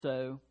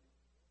so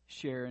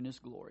share in His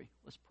glory.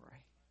 Let's pray.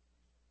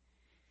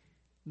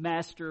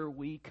 Master,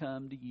 we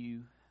come to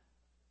You.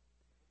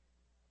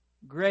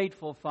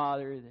 Grateful,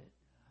 Father, that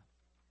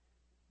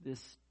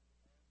this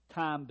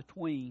time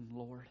between,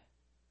 Lord,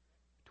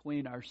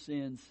 between our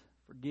sins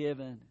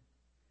forgiven,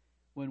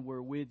 when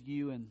we're with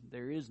You and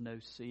there is no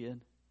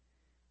sin,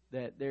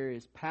 that there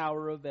is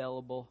power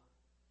available,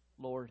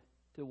 Lord,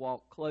 to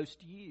walk close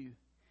to You.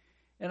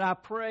 And I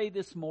pray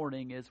this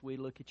morning as we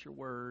look at Your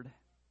Word,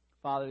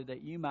 Father,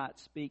 that You might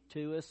speak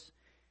to us,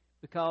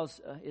 because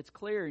it's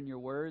clear in Your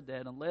Word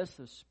that unless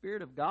the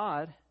Spirit of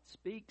God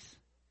speaks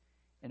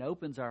and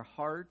opens our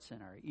hearts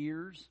and our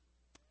ears,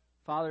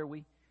 Father,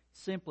 we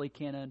simply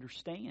can't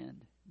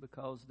understand,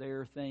 because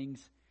there are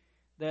things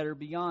that are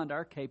beyond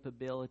our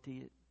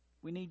capability.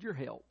 We need Your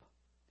help.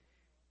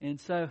 And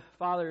so,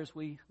 Father, as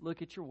we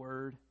look at Your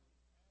Word,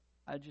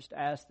 I just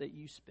ask that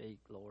You speak,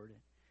 Lord.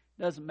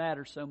 It doesn't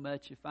matter so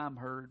much if I'm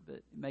heard, but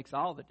it makes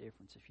all the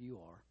difference if You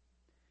are.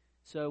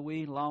 So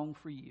we long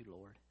for You,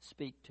 Lord.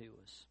 Speak to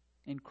us.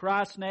 In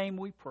Christ's name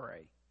we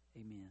pray.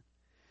 Amen.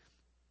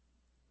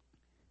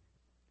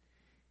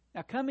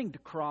 Now, coming to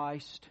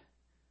Christ,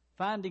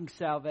 finding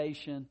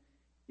salvation,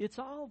 it's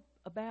all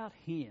about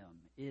Him.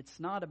 It's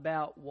not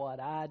about what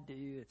I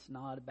do. It's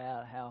not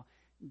about how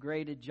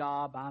great a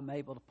job I'm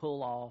able to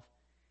pull off.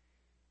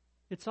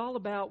 It's all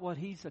about what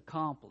He's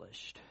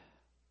accomplished.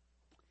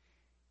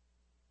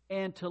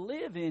 And to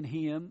live in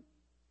Him,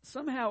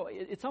 somehow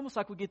it's almost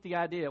like we get the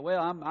idea,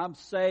 well, I'm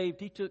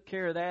saved, He took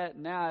care of that,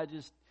 and now I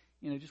just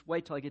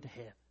wait till I get to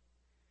heaven.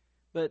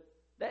 But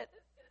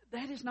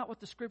that is not what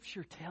the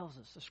Scripture tells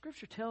us. The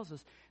Scripture tells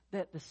us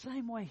that the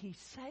same way He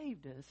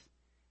saved us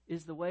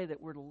is the way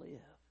that we're to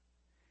live.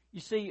 You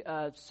see,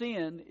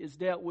 sin is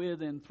dealt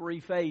with in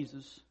 3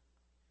 phases.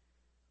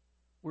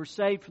 We're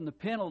saved from the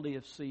penalty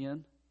of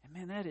sin. And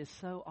man, that is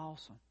so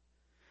awesome.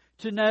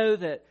 To know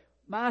that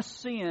my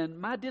sin,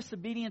 my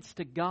disobedience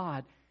to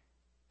God,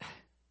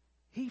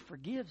 He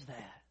forgives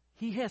that.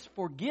 He has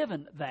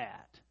forgiven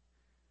that.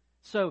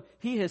 So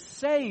He has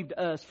saved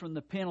us from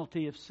the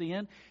penalty of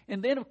sin.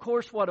 And then, of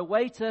course, what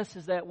awaits us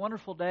is that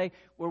wonderful day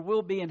where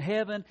we'll be in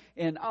heaven,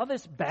 and all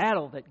this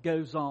battle that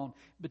goes on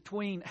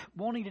between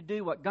wanting to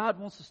do what God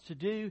wants us to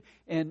do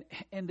and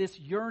this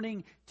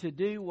yearning to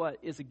do what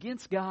is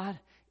against God.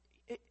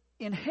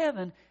 In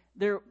heaven,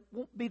 there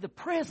won't be the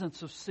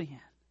presence of sin.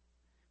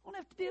 Won't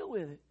have to deal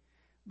with it.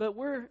 But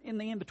we're in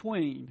the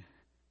in-between.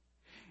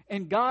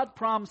 And God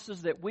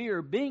promises that we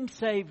are being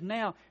saved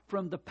now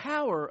from the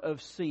power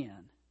of sin,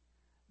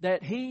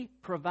 that He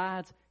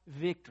provides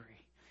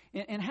victory.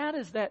 And how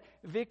does that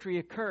victory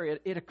occur?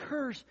 It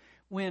occurs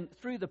when,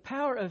 through the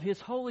power of His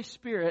Holy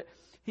Spirit,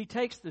 He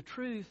takes the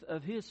truth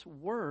of His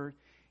Word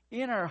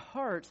in our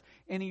hearts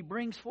and He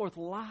brings forth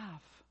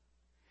life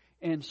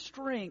and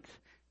strength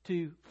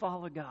to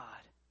follow God.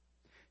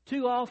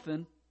 Too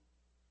often,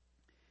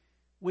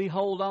 we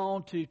hold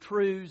on to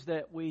truths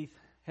that we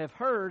have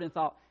heard and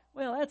thought,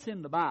 well, that's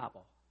in the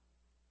Bible.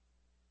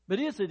 But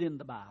is it in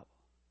the Bible?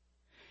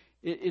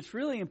 It's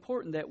really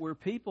important that we're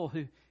people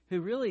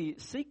who really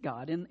seek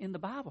God in the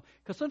Bible.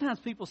 Because sometimes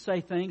people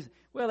say things,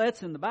 well,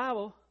 that's in the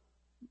Bible,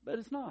 but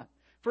it's not.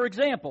 For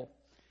example,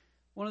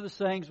 one of the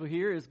sayings we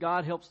hear is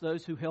God helps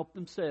those who help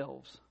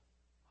themselves.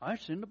 Oh,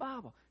 that's in the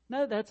Bible.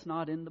 No, that's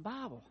not in the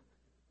Bible.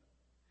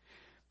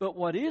 But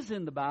what is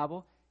in the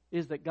Bible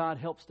is that God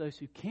helps those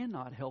who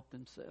cannot help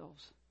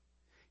themselves.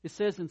 It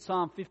says in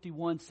Psalm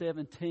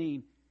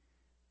 51:17,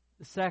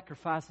 the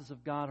sacrifices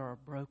of God are a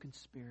broken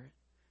spirit.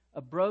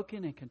 A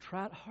broken and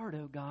contrite heart,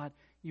 O God,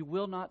 You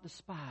will not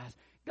despise.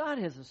 God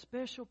has a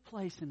special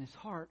place in His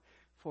heart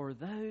for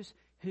those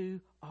who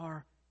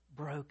are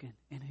broken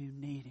and who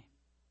need Him.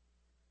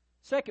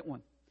 Second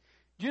one,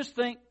 just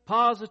think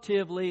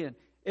positively and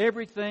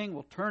everything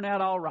will turn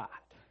out all right.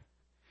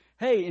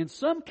 Hey, in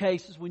some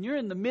cases, when you're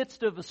in the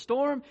midst of a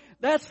storm,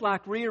 that's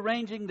like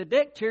rearranging the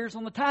deck chairs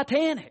on the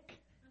Titanic.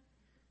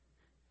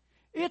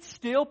 It's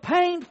still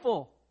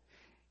painful.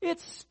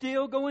 It's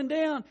still going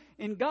down.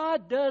 And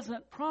God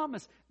doesn't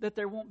promise that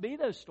there won't be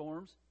those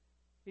storms.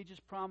 He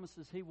just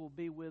promises He will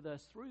be with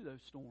us through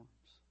those storms.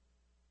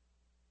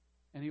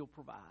 And He'll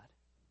provide.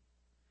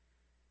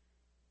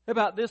 How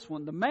about this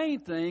one? The main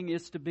thing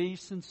is to be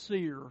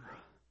sincere.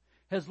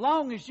 As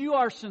long as you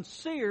are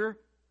sincere,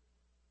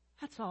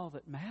 that's all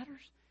that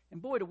matters.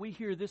 And boy, do we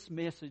hear this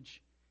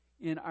message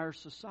in our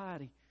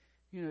society.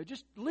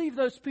 Just leave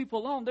those people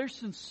alone. They're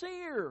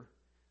sincere.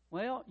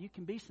 Well, you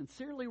can be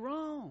sincerely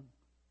wrong.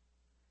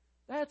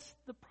 That's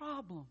the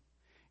problem.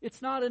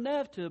 It's not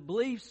enough to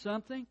believe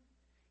something.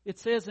 It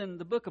says in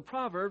the book of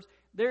Proverbs,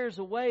 there's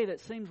a way that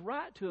seems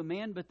right to a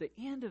man, but the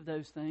end of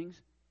those things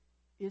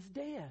is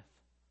death.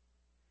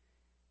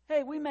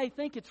 Hey, we may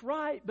think it's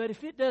right, but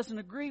if it doesn't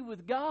agree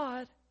with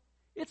God,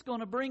 it's going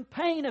to bring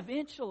pain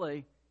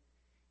eventually.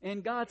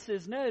 And God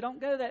says, no,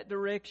 don't go that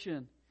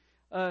direction.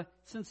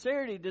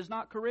 Sincerity does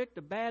not correct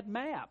a bad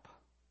map.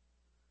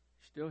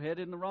 Still headed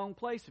in the wrong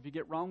place if you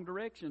get wrong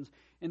directions.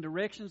 And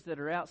directions that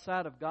are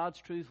outside of God's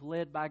truth,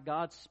 led by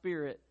God's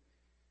Spirit,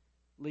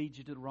 lead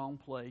you to the wrong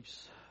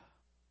place.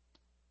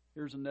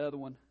 Here's another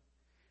one.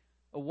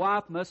 A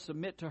wife must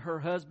submit to her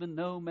husband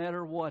no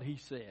matter what he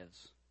says.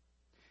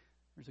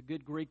 There's a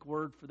good Greek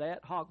word for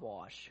that,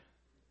 hogwash.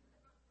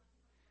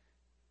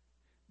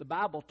 The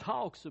Bible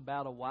talks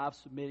about a wife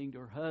submitting to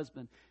her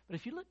husband. But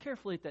if you look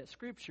carefully at that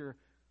scripture,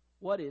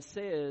 what it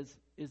says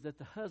is that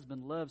the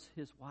husband loves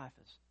his wife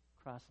as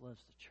Christ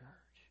loves the church.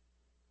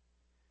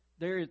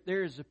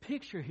 There is a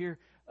picture here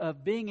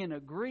of being in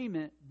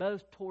agreement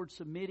both towards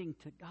submitting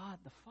to God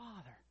the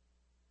Father.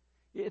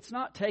 It's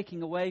not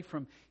taking away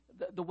from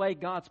the way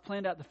God's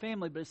planned out the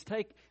family, but it's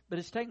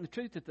taking the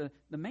truth that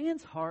the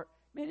man's heart,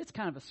 man, it's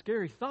kind of a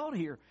scary thought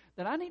here,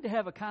 that I need to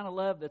have a kind of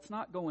love that's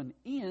not going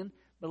in,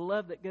 but a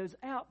love that goes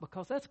out,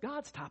 because that's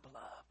God's type of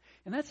love.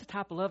 And that's the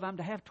type of love I'm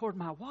to have toward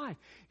my wife.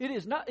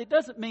 It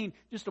doesn't mean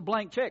just a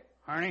blank check.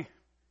 Honey,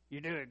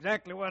 you do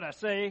exactly what I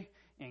say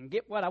and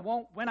get what I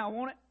want when I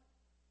want it,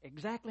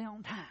 exactly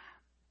on time.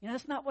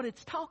 That's not what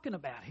it's talking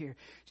about here.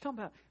 It's talking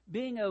about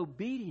being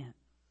obedient.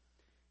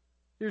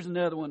 Here's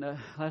another one,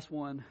 last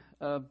one.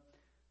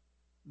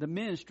 The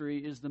ministry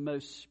is the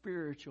most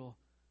spiritual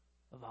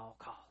of all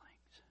callings.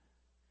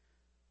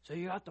 So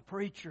you got the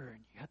preacher,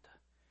 and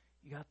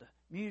you got the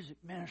music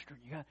minister,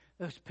 and you got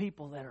those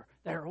people that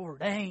are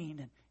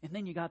ordained, and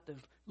then you got the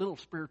little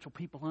spiritual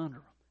people under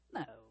them.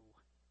 No,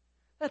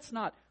 that's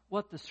not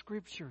what the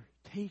Scripture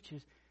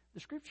teaches. The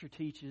Scripture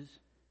teaches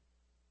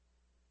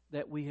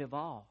that we have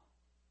all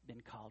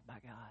been called by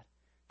God.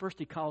 First,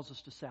 He calls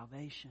us to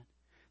salvation.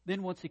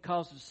 Then once He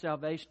calls us to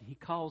salvation, He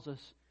calls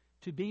us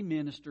to be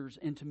ministers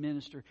and to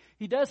minister.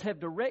 He does have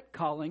direct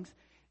callings.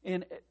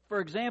 And for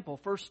example,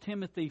 1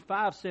 Timothy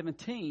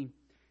 5:17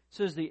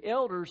 says, the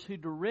elders who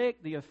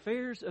direct the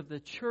affairs of the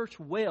church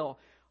well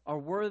are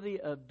worthy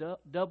of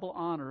double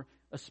honor,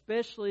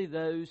 especially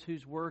those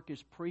whose work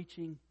is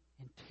preaching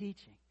and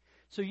teaching.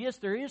 So yes,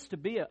 there is to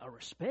be a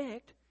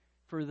respect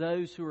for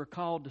those who are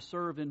called to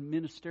serve in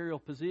ministerial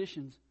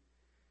positions,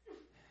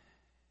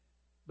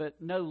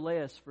 but no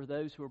less for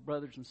those who are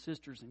brothers and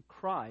sisters in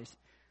Christ,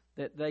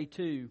 that they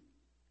too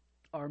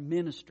are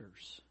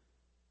ministers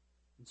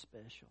and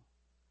special.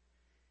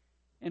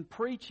 And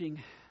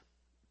preaching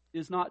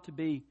is not to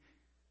be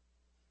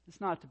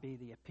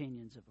the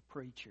opinions of a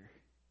preacher.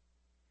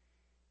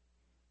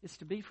 It's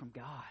to be from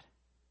God.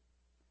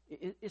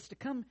 It's to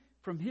come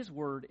from His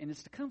Word, and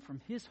it's to come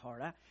from His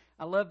heart.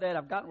 I love that.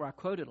 I've gotten where I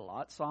quote it a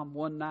lot, Psalm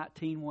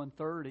 119,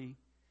 130,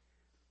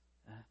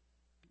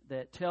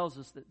 that tells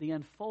us that the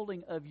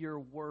unfolding of your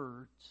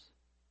words,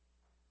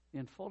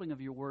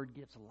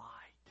 gives light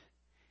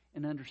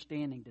and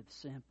understanding to the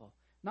simple.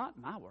 Not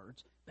my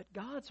words, but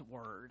God's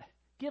Word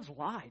gives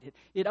light.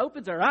 It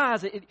opens our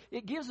eyes.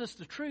 It gives us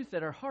the truth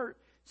that our heart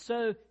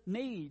so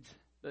needs.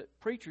 But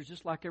preachers,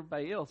 just like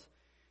everybody else,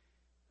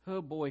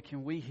 oh boy,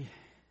 can we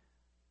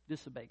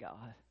disobey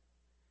God,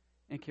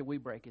 and can we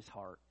break His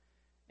heart?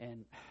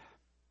 And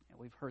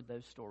we've heard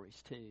those stories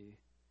too,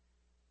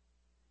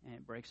 and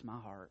it breaks my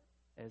heart,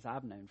 as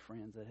I've known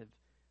friends that have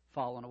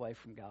fallen away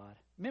from God.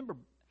 Remember,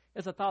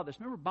 as I thought this,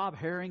 remember Bob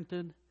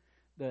Harrington,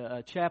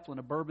 the chaplain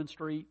of Bourbon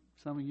Street?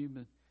 Some of you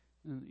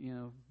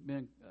have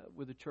been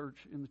with the church,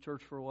 in the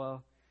church for a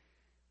while.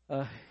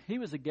 He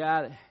was a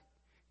guy that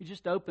he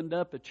just opened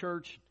up a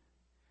church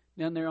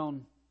down there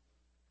on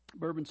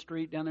Bourbon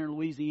Street, down there in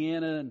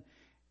Louisiana,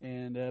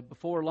 and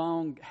before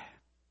long,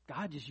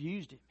 God just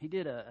used him. He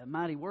did a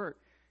mighty work.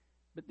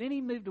 But then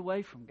he moved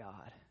away from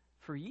God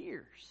for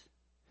years.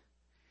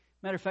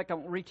 Matter of fact, I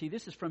won't read to you.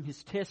 This is from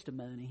his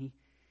testimony.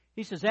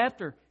 He says,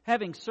 after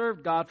having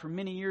served God for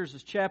many years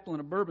as chaplain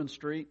of Bourbon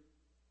Street,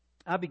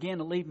 I began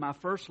to leave my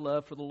first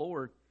love for the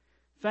Lord.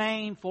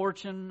 Fame,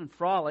 fortune, and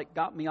frolic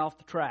got me off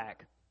the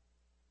track.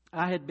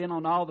 I had been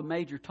on all the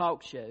major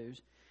talk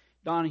shows,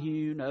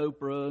 Donahue and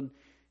Oprah, and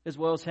as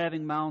well as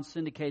having my own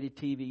syndicated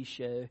TV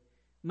show.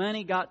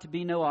 Money got to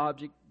be no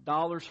object.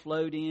 Dollars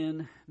flowed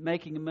in.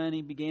 Making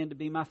money began to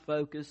be my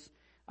focus.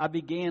 I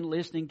began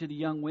listening to the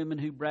young women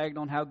who bragged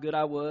on how good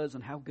I was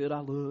and how good I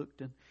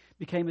looked, and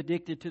became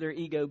addicted to their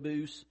ego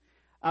boosts.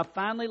 I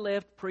finally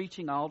left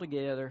preaching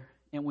altogether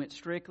and went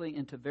strictly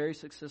into very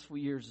successful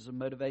years as a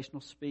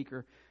motivational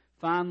speaker,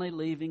 finally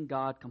leaving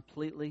God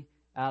completely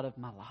out of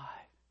my life.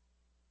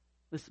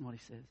 Listen to what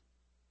he says.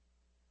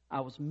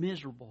 I was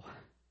miserable,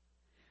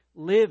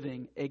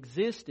 living,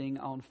 existing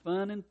on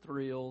fun and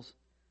thrills,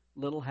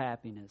 little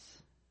happiness,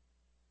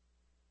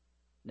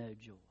 no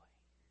joy.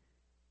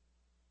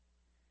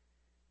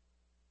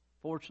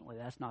 Fortunately,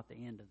 that's not the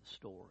end of the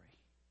story.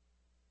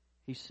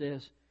 He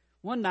says,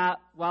 one night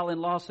while in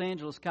Los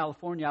Angeles,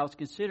 California, I was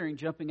considering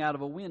jumping out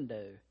of a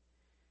window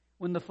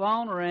when the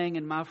phone rang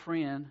and my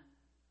friend,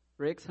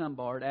 Rex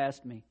Humbard,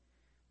 asked me,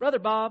 Brother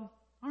Bob,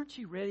 aren't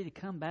you ready to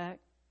come back?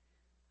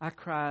 I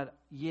cried,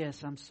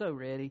 yes, I'm so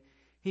ready.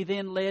 He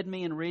then led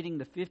me in reading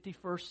the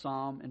 51st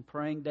Psalm and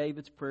praying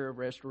David's prayer of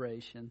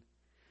restoration.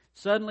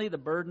 Suddenly the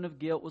burden of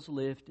guilt was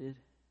lifted,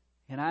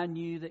 and I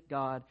knew that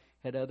God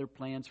had other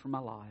plans for my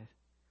life.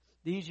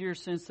 These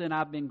years since then,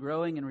 I've been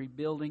growing and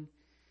rebuilding,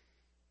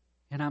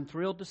 and I'm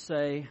thrilled to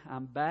say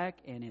I'm back,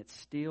 and it's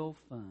still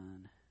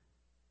fun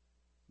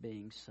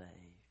being saved.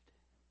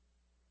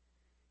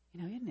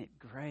 Isn't it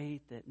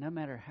great that no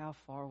matter how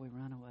far we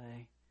run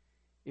away,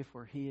 if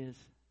we're His,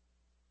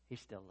 He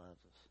still loves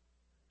us.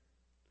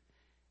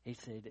 He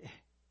said,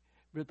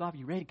 Brother Bob,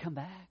 you ready to come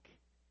back?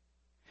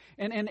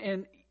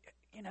 And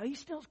He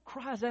still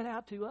cries that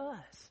out to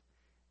us.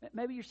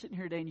 Maybe you're sitting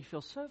here today and you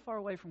feel so far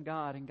away from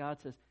God, and God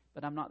says,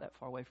 but I'm not that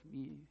far away from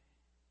you.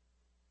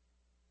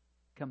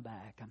 Come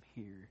back, I'm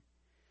here.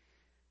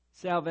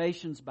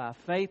 Salvation's by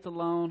faith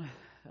alone.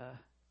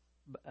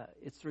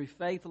 It's through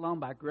faith alone,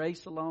 by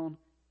grace alone,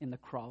 in the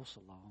cross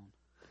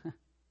alone.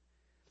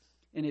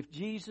 And if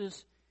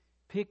Jesus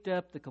picked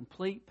up the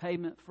complete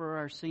payment for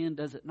our sin,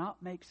 does it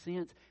not make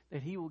sense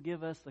that He will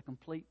give us the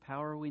complete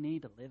power we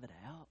need to live it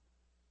out?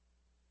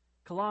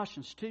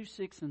 Colossians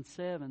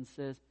 2:6-7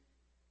 says,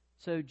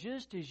 so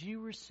just as you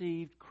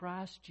received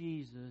Christ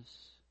Jesus,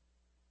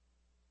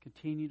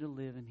 continue to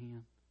live in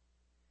Him,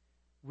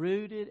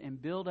 rooted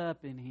and built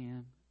up in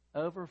Him,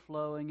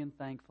 overflowing in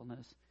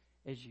thankfulness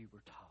as you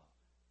were taught.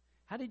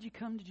 How did you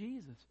come to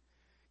Jesus?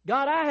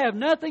 God, I have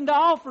nothing to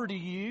offer to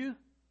you.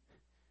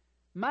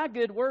 My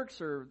good works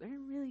they're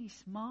really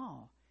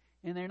small,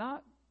 and they're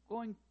not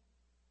going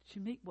to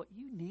meet what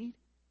you need.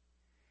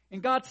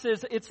 And God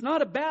says, it's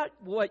not about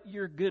what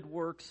your good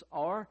works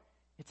are.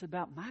 It's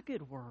about my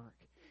good work.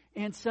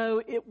 And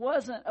so it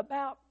wasn't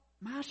about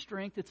my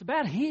strength. It's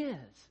about His.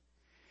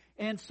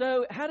 And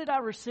so how did I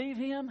receive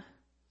Him?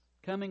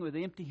 Coming with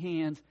empty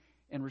hands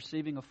and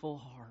receiving a full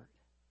heart.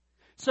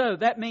 So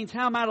that means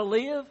how am I to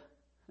live?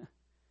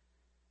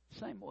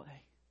 Same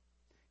way.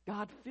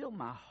 God, fill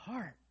my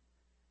heart.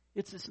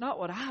 It's not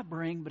what I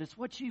bring, but it's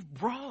what You've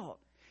brought.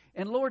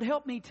 And Lord,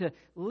 help me to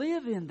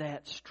live in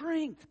that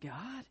strength,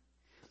 God.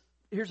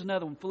 Here's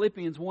another one,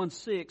 Philippians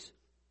 1:6.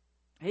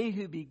 He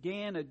who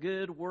began a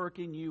good work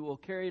in you will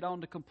carry it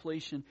on to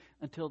completion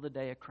until the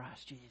day of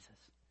Christ Jesus.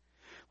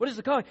 What is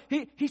the call?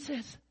 He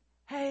says,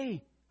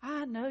 hey,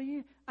 I know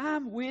you.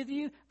 I'm with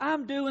you.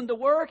 I'm doing the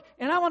work,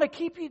 and I want to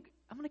keep you.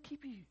 I'm going to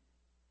keep you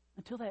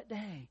until that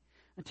day.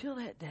 Until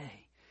that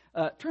day.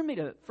 Turn me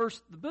to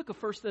the book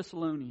of 1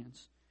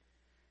 Thessalonians.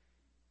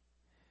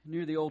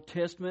 Near the Old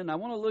Testament. I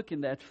want to look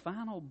in that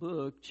final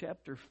book,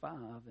 chapter 5,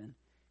 and I'm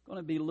going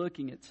to be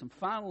looking at some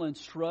final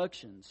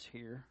instructions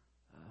here.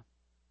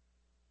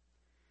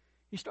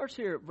 He starts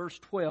here at verse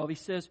 12. He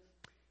says,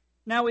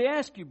 now we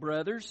ask you,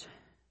 brothers,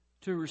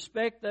 to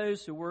respect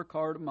those who work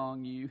hard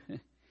among you,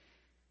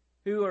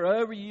 who are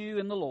over you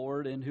in the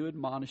Lord and who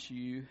admonish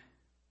you.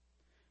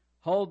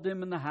 Hold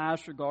them in the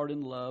highest regard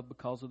and love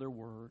because of their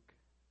work.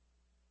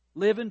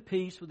 Live in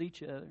peace with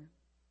each other.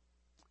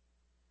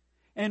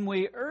 And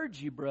we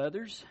urge you,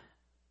 brothers,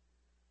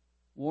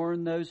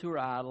 warn those who are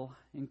idle,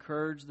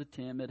 encourage the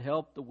timid,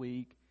 help the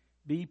weak,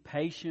 be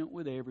patient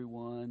with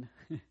everyone.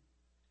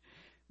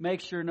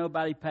 Make sure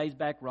nobody pays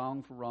back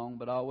wrong for wrong,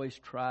 but always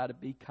try to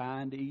be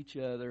kind to each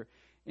other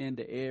and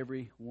to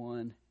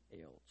everyone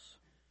else.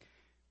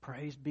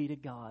 Praise be to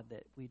God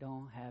that we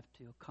don't have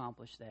to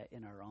accomplish that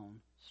in our own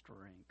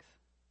strength.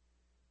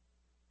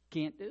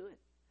 Can't do it.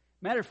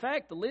 Matter of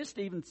fact, the list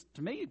even,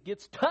 to me, it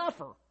gets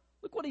tougher.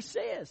 Look what he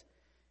says.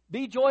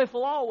 Be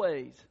joyful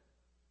always.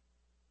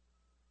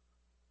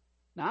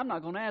 Now, I'm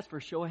not going to ask for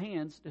a show of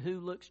hands to who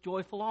looks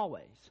joyful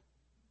always.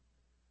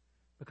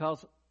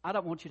 Because I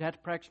don't want you to have to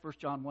practice 1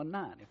 John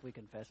 1:9 if we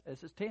confess,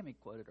 as Tammy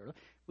quoted earlier,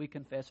 we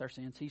confess our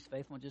sins, He's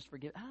faithful and just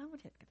forgive.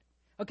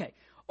 Okay,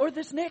 or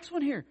this next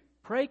one here,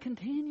 pray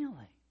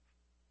continually.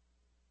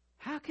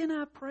 How can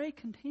I pray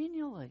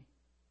continually?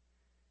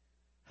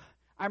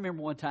 I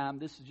remember one time,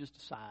 this is just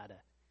a side,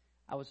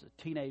 I was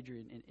a teenager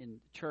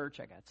in church,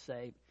 I got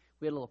saved.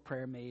 We had a little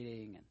prayer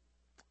meeting, and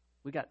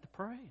we got to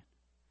praying.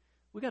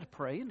 We got to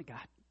pray, and the guy,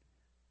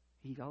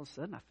 all of a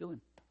sudden, I feel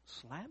him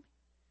slap me.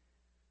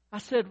 I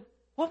said,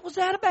 what was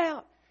that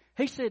about?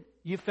 He said,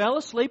 you fell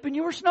asleep and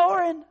you were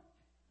snoring.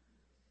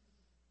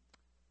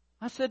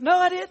 I said, no,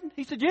 I didn't.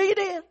 He said, yeah, you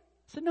did. I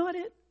said, no, I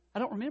didn't. I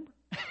don't remember.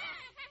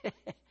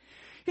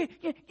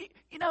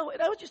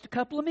 That was just a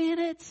couple of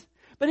minutes.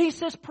 But he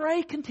says,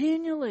 pray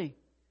continually.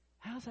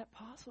 How is that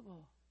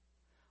possible?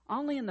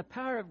 Only in the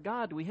power of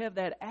God do we have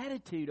that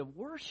attitude of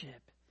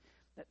worship.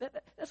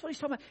 That's what he's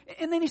talking about.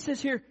 And then he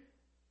says here,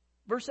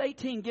 verse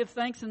 18, give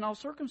thanks in all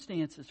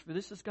circumstances, for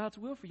this is God's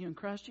will for you in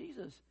Christ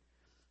Jesus.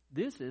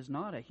 This is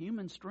not a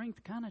human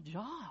strength kind of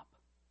job.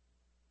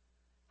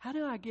 How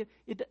do I give?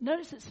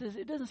 Notice it says,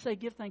 it doesn't say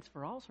give thanks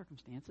for all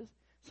circumstances.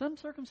 Some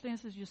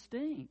circumstances you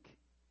stink.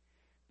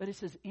 But it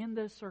says, in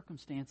those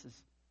circumstances,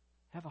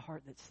 have a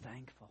heart that's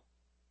thankful.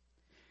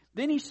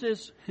 Then he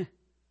says,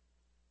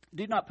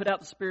 do not put out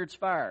the Spirit's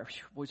fire.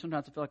 Boy,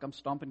 sometimes I feel like I'm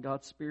stomping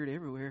God's Spirit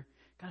everywhere.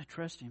 Got to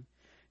trust Him.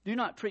 Do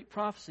not treat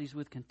prophecies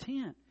with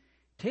contempt.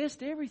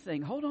 Test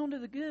everything. Hold on to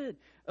the good.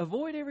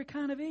 Avoid every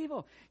kind of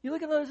evil. You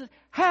look at those.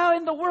 How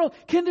in the world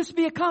can this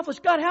be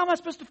accomplished? God, how am I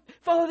supposed to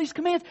follow these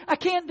commands? I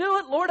can't do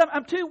it, Lord.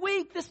 I'm too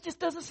weak. This just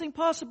doesn't seem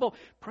possible.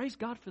 Praise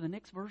God for the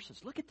next verses.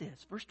 Look at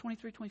this. Verse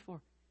 23,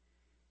 24.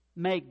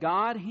 May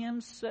God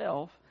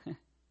Himself,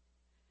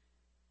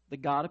 the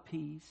God of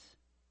peace,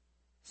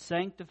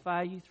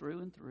 sanctify you through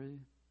and through.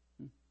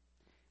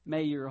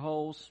 May your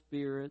whole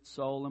spirit,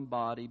 soul, and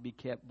body be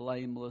kept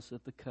blameless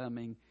at the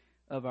coming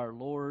of our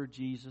Lord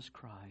Jesus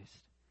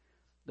Christ.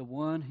 The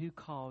one who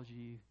calls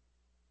you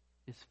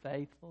is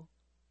faithful,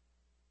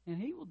 and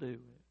He will do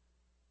it.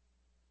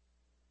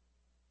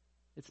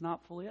 It's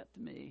not fully up to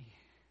me.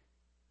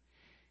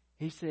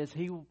 He says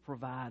He will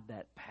provide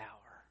that power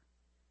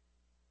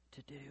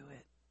to do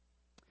it.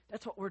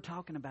 That's what we're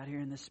talking about here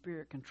in this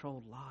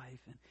Spirit-controlled life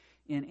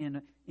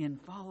and in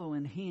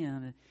following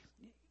Him.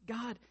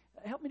 God,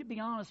 help me to be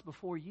honest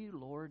before you,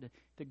 Lord,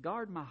 to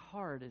guard my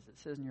heart, as it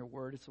says in your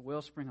word. It's a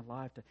wellspring of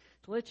life, to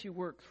let you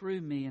work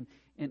through me.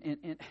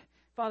 And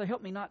Father,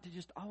 help me not to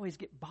just always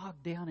get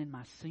bogged down in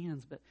my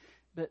sins, but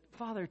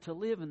Father, to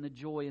live in the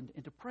joy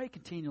and to pray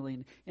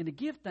continually and to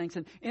give thanks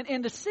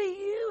and to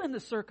see you in the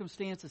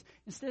circumstances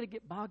instead of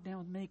get bogged down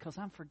with me, because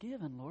I'm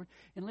forgiven, Lord.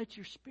 And let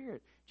your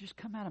Spirit just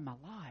come out of my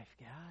life,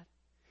 God.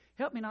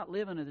 Help me not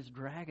live under this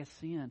drag of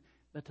sin,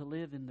 but to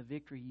live in the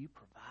victory you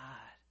provide.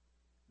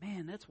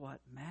 Man, that's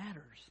what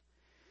matters.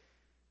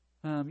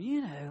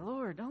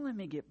 Lord, don't let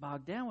me get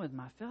bogged down with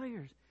my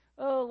failures.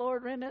 Oh,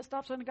 Lord, ran that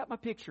stop sign and got my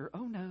picture.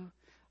 Oh, no.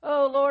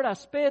 Oh, Lord, I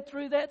sped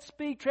through that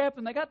speed trap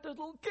and they got those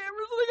little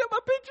cameras and they got my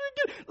picture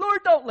again. Lord,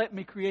 don't let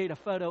me create a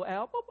photo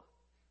album.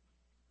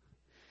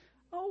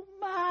 Oh,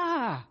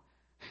 my.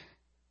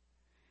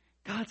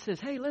 God says,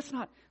 hey, let's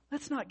not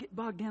get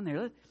bogged down there.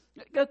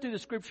 Let's go through the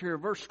scripture here,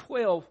 verse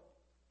 12,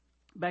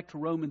 back to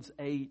Romans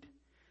 8.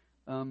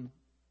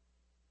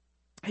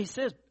 He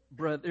says,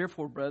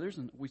 therefore, brothers,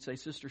 and we say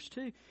sisters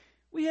too,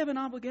 we have an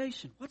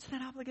obligation. What's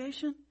that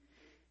obligation?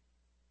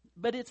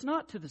 But it's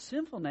not to the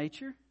sinful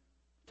nature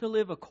to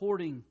live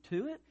according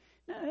to it.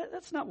 No,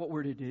 that's not what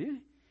we're to do.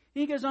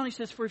 He goes on, he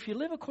says, for if you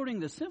live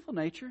according to the sinful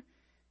nature,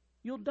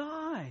 you'll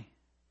die.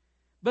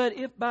 But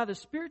if by the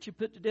Spirit you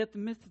put to death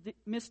the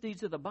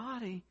misdeeds of the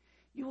body,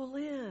 you will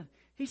live.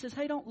 He says,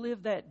 hey, don't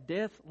live that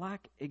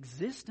death-like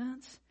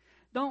existence.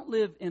 Don't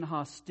live in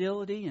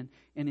hostility and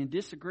in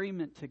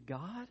disagreement to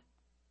God.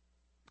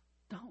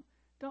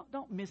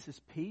 Don't miss His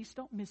peace.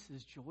 Don't miss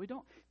His joy.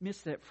 Don't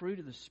miss that fruit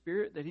of the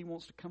Spirit that He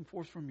wants to come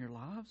forth from your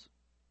lives.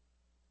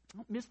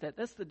 Don't miss that.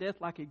 That's the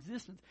death-like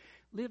existence.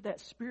 Live that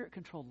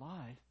Spirit-controlled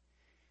life.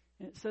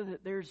 And so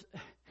that there's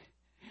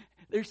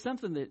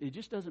something that it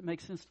just doesn't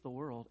make sense to the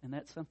world, and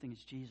that something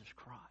is Jesus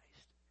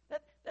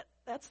Christ.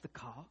 That's the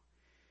call.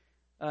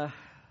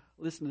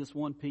 Listen to this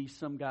one piece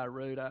some guy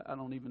wrote.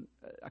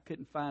 I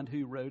couldn't find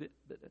who wrote it,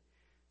 but it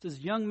says,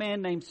 a young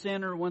man named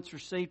Sinner once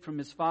received from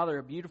his father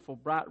a beautiful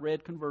bright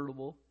red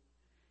convertible.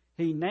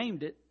 He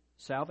named it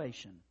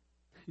Salvation.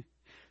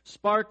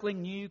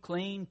 Sparkling, new,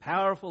 clean,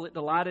 powerful, it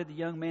delighted the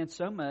young man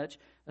so much,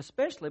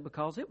 especially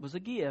because it was a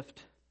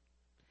gift.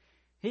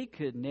 He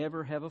could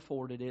never have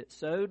afforded it.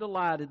 So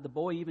delighted, the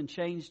boy even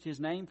changed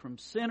his name from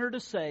Sinner to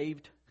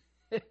Saved.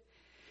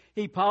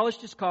 He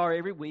polished his car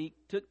every week,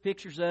 took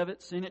pictures of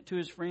it, sent it to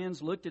his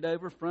friends, looked it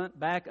over, front,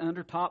 back,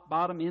 under, top,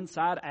 bottom,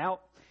 inside,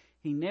 out.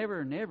 He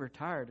never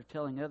tired of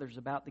telling others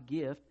about the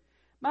gift.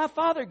 My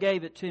father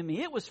gave it to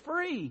me. It was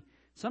free.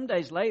 Some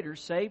days later,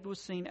 Saved was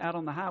seen out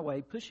on the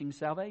highway pushing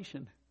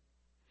Salvation.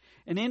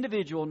 An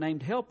individual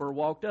named Helper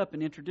walked up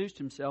and introduced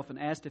himself and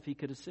asked if he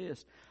could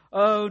assist.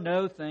 Oh,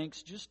 no,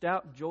 thanks. Just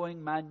out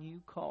enjoying my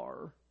new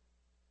car,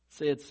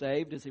 said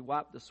Saved as he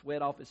wiped the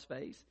sweat off his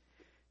face.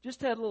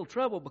 Just had a little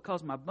trouble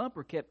because my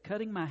bumper kept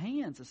cutting my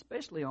hands,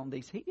 especially on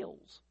these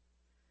hills.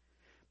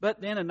 But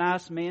then a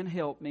nice man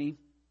helped me,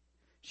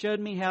 showed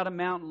me how to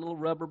mount little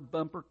rubber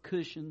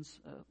cushions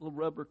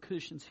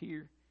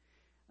here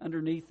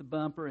underneath the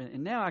bumper.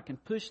 And now I can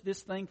push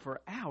this thing for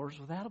hours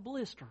without a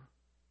blister.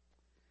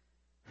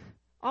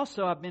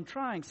 Also, I've been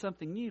trying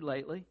something new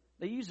lately.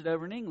 They use it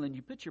over in England.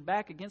 You put your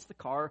back against the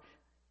car,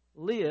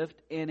 lift,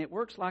 and it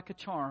works like a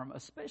charm,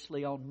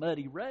 especially on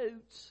muddy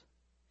roads.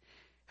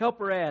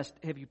 Helper asked,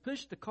 have you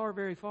pushed the car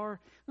very far?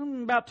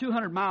 About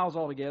 200 miles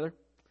altogether.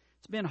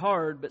 It's been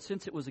hard, but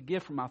since it was a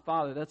gift from my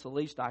father, that's the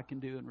least I can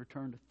do in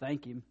return to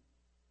thank him.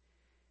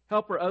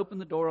 Helper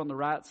opened the door on the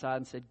right side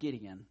and said, get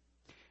in.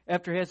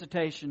 After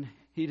hesitation,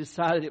 he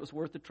decided it was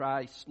worth a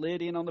try. He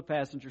slid in on the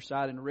passenger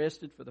side and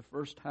rested for the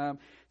first time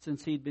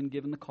since he'd been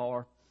given the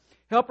car.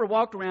 Helper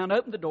walked around,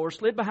 opened the door,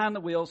 slid behind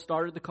the wheel,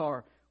 started the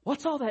car.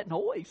 What's all that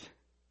noise?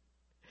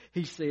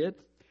 He said.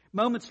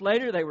 Moments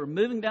later, they were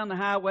moving down the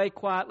highway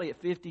quietly at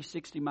 50,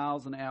 60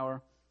 miles an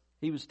hour.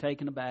 He was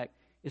taken aback.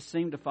 It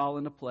seemed to fall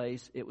into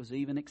place. It was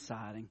even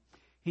exciting.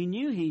 He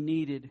knew he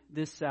needed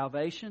this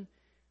salvation,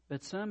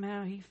 but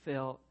somehow he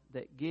felt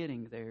that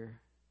getting there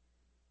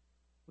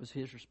was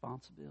his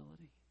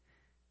responsibility.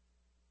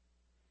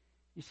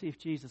 You see, if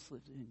Jesus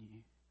lives in you,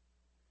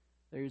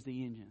 there's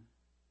the engine.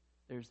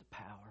 There's the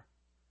power.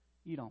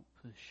 You don't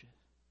push it.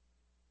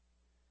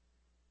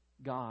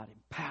 God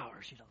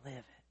empowers you to live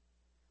it.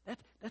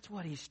 That's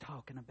what he's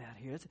talking about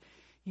here.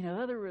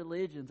 Other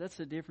religions, that's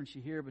the difference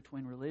you hear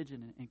between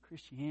religion and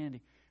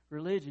Christianity.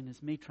 Religion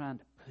is me trying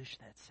to push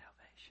that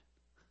salvation.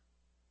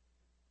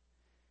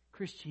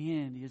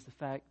 Christianity is the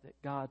fact that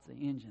God's the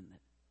engine that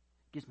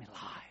gives me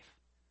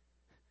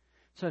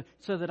life.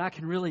 So that I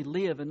can really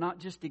live and not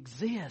just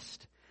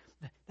exist.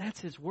 That's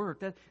His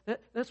work.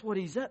 That's what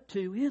He's up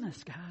to in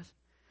us,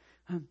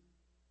 guys.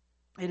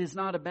 It is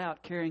not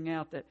about carrying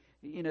out that,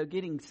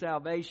 getting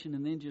salvation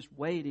and then just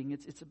waiting.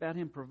 It's about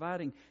Him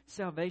providing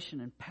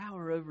salvation and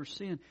power over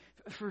sin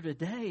for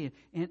today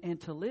and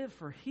to live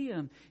for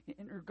Him,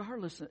 and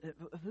regardless of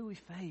who we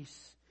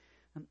face.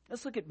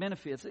 Let's look at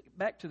benefits.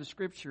 Back to the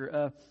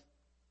Scripture,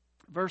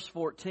 verse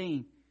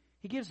 14.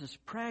 He gives us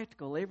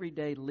practical,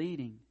 everyday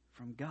leading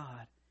from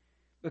God,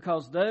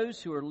 because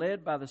those who are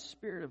led by the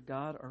Spirit of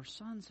God are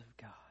sons of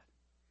God.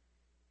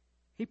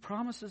 He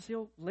promises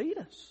He'll lead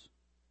us.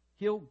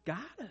 He'll guide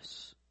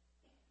us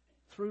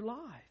through life.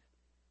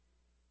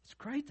 It's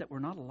great that we're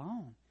not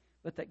alone,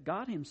 but that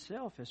God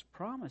Himself has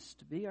promised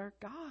to be our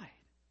guide.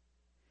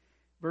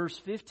 Verse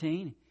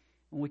 15,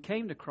 when we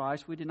came to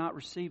Christ, we did not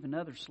receive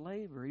another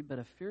slavery, but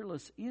a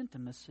fearless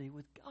intimacy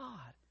with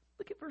God.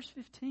 Look at verse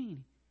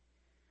 15.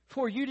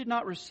 For you did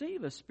not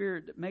receive a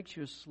spirit that makes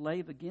you a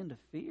slave again to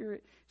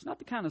fear. It's not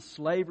the kind of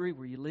slavery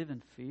where you live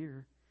in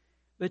fear,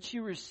 but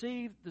you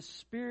received the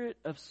spirit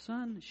of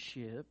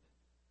sonship,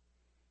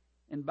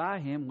 and by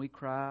Him we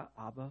cry,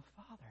 Abba,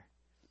 Father.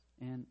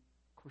 And,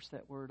 of course,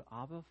 that word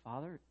Abba,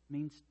 Father,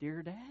 means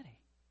dear Daddy.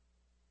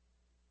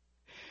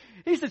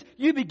 He says,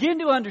 you begin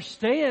to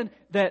understand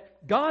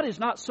that God is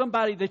not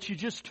somebody that you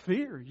just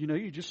fear.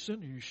 You just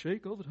sit there and you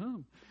shake all the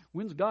time.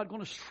 When's God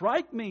going to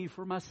strike me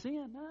for my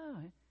sin?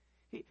 No.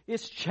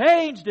 It's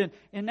changed,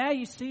 and now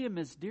you see Him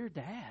as dear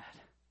Dad.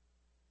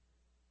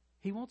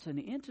 He wants an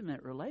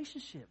intimate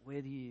relationship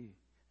with you.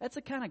 That's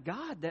the kind of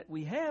God that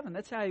we have, and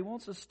that's how He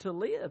wants us to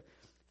live.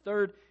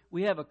 Third,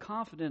 we have a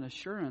confident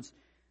assurance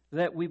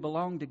that we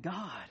belong to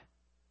God.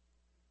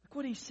 Look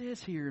what He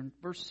says here in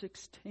verse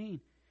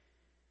 16.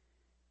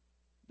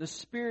 The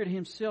Spirit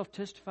Himself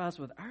testifies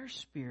with our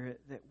spirit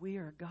that we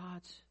are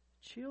God's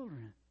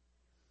children.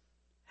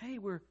 Hey,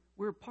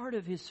 we're part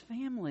of His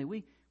family.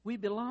 We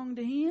belong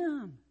to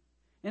Him.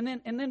 And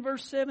then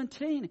verse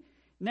 17.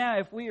 Now,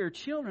 if we are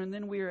children,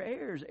 then we are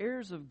heirs,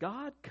 heirs of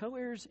God,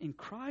 co-heirs in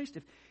Christ.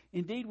 If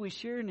indeed we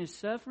share in His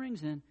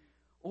sufferings, in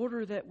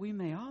order that we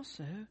may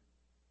also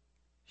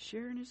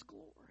share in His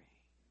glory.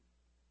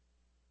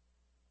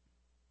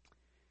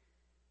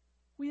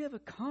 We have a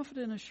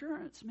confident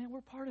assurance. Man,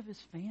 we're part of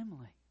His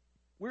family.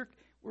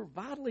 We're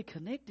vitally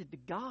connected to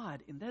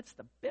God, and that's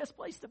the best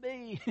place to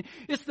be.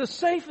 It's the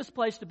safest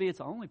place to be. It's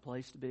the only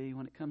place to be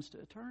when it comes to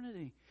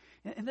eternity.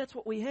 And that's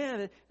what we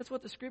have. That's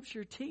what the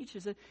Scripture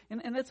teaches.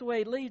 And that's the way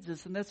He leads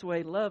us, and that's the way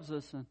He loves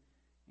us. And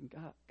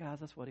God, guys,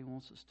 that's what He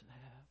wants us to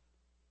have.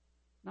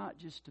 Not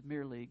just to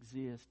merely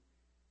exist,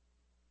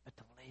 but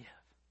to live.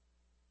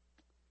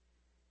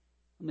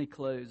 Let me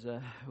close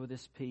with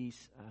this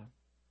piece.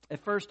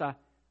 At first, I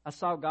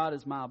saw God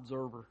as my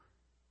observer,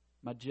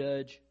 my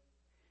judge,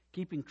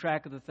 keeping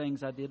track of the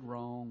things I did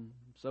wrong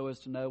so as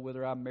to know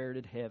whether I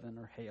merited heaven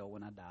or hell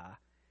when I die.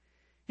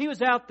 He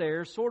was out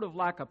there sort of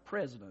like a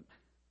president.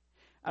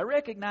 I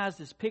recognized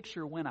his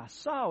picture when I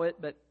saw it,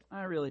 but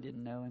I really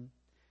didn't know Him.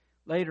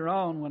 Later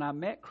on, when I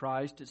met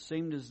Christ, it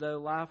seemed as though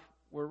life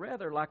were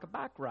rather like a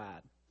bike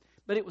ride.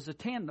 But it was a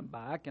tandem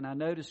bike, and I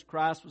noticed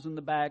Christ was in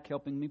the back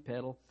helping me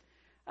pedal.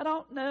 I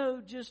don't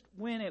know just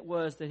when it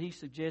was that He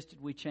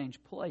suggested we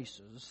change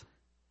places,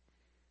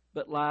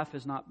 but life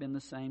has not been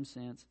the same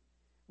since.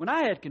 When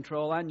I had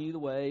control, I knew the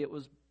way. It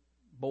was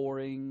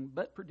boring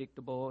but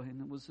predictable, and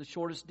it was the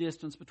shortest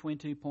distance between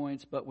 2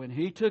 points. But when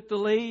He took the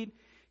lead,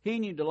 He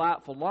knew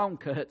delightful long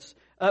cuts,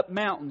 up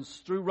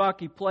mountains, through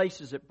rocky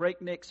places at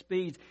breakneck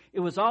speeds. It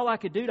was all I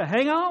could do to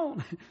hang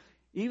on.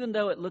 Even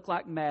though it looked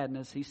like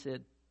madness, He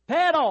said,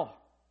 pedal!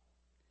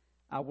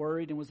 I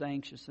worried and was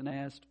anxious and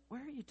asked,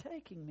 where are you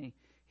taking me?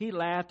 He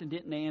laughed and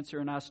didn't answer,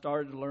 and I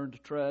started to learn to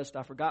trust.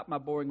 I forgot my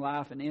boring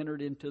life and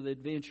entered into the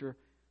adventure.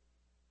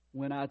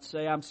 When I'd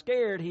say, I'm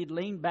scared, He'd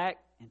lean back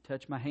and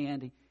touch my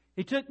hand.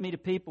 He took me to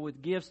people with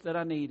gifts that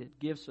I needed,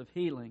 gifts of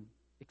healing,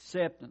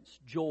 acceptance,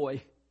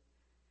 joy.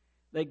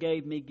 They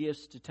gave me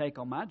gifts to take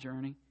on my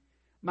journey,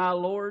 my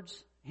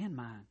Lord's and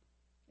mine.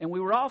 And we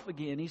were off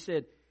again. He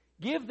said,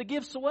 give the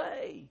gifts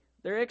away.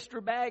 They're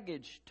extra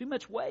baggage, too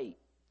much weight.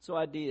 So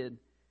I did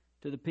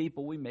to the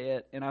people we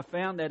met, and I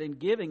found that in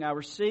giving I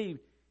received,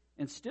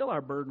 and still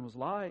our burden was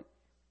light.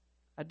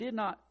 I did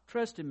not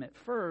trust Him at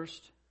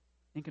first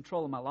in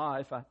control of my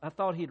life. I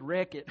thought He'd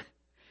wreck it.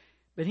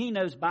 But He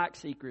knows bike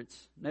secrets,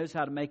 knows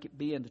how to make it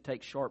bend to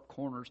take sharp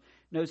corners,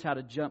 knows how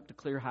to jump to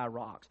clear high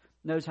rocks,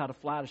 knows how to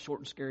fly to short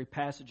and scary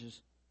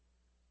passages.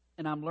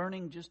 And I'm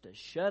learning just to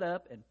shut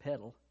up and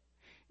pedal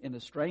in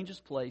the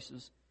strangest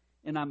places,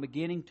 and I'm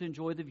beginning to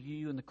enjoy the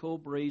view and the cool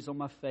breeze on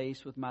my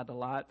face with my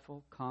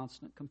delightful,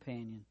 constant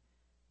companion,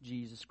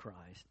 Jesus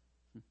Christ.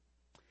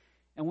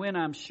 And when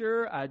I'm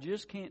sure I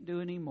just can't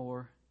do any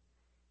more,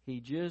 He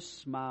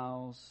just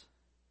smiles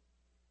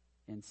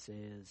and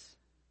says,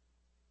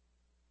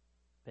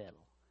 pedal.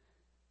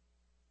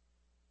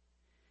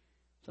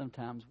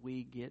 Sometimes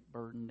we get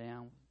burdened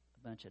down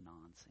with a bunch of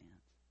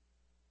nonsense.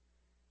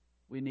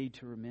 We need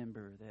to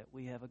remember that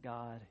we have a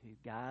God who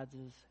guides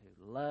us,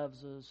 who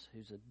loves us,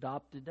 who's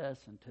adopted us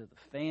into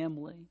the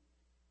family,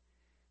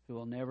 who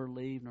will never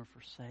leave nor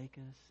forsake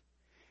us.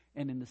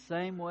 And in the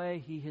same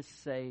way He has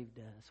saved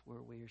us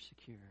where we are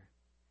secure,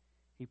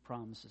 He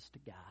promises to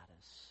guide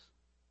us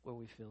where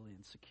we feel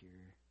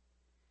insecure.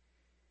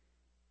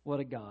 What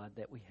a God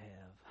that we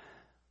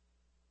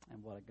have,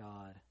 and what a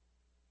God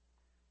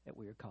that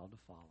we are called to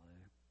follow.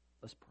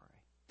 Let's pray.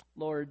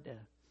 Lord,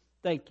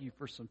 thank You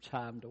for some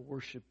time to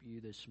worship You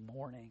this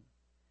morning,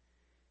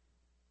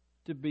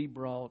 to be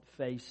brought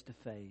face to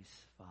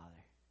face,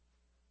 Father,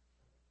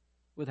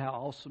 with how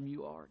awesome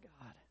You are,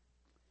 God.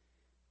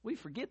 We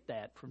forget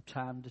that from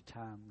time to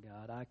time,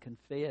 God. I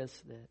confess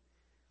that,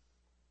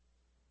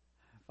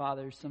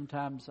 Father,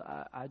 sometimes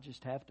I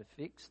just have to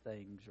fix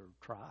things or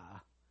try.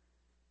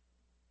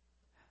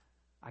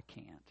 I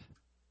can't.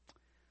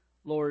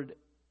 Lord,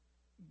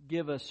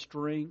 give us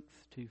strength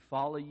to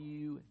follow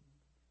You,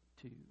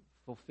 to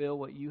fulfill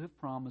what You have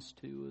promised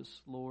to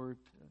us, Lord,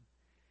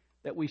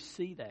 that we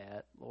see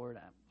that, Lord.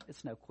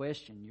 It's no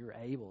question You're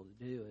able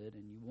to do it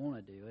and You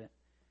want to do it.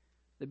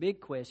 The big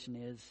question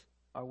is,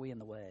 are we in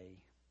the way?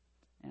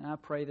 And I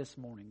pray this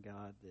morning,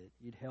 God, that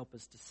You'd help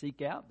us to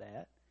seek out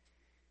that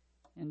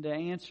and to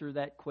answer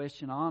that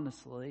question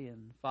honestly.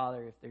 And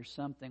Father, if there's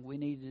something we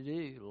need to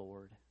do,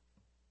 Lord,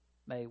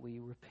 may we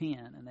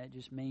repent. And that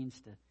just means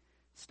to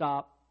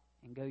stop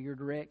and go Your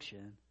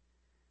direction.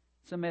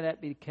 So may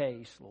that be the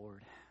case,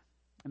 Lord.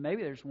 And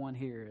maybe there's one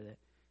here that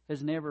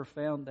has never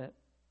found that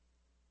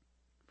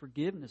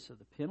forgiveness of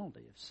the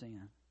penalty of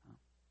sin.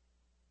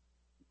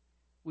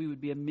 We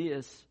would be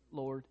amiss,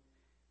 Lord.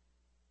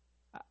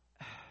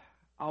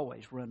 I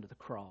always run to the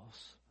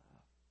cross.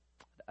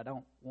 I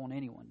don't want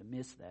anyone to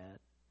miss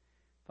that.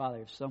 Father,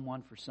 if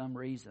someone for some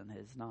reason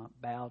has not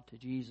bowed to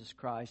Jesus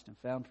Christ and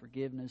found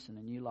forgiveness and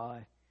a new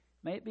life,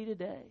 may it be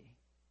today.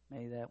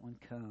 May that one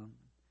come.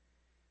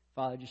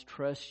 Father, just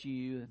trust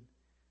You. And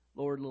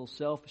Lord, a little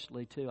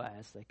selfishly too, I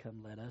ask they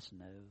come let us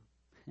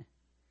know.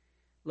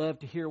 Love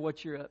to hear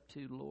what You're up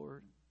to,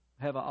 Lord.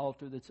 Have an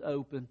altar that's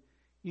open.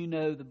 You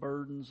know the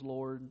burdens,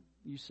 Lord.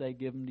 You say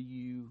give them to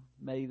You.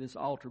 May this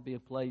altar be a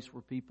place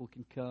where people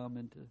can come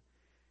and to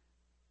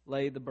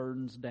lay the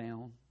burdens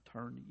down,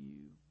 turn to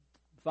You.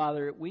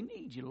 Father, we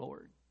need You,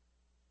 Lord.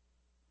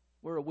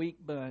 We're a weak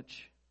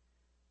bunch.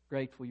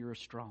 Grateful You're a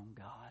strong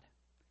God.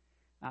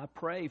 I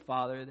pray,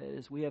 Father, that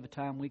as we have a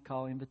time we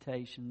call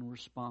invitation and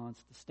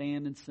response to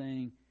stand and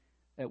sing,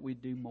 that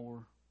we'd do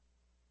more.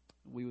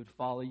 We would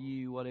follow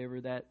You,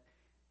 whatever that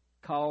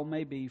call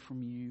may be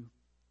from You.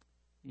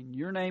 In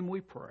Your name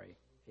we pray.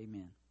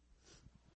 Amen.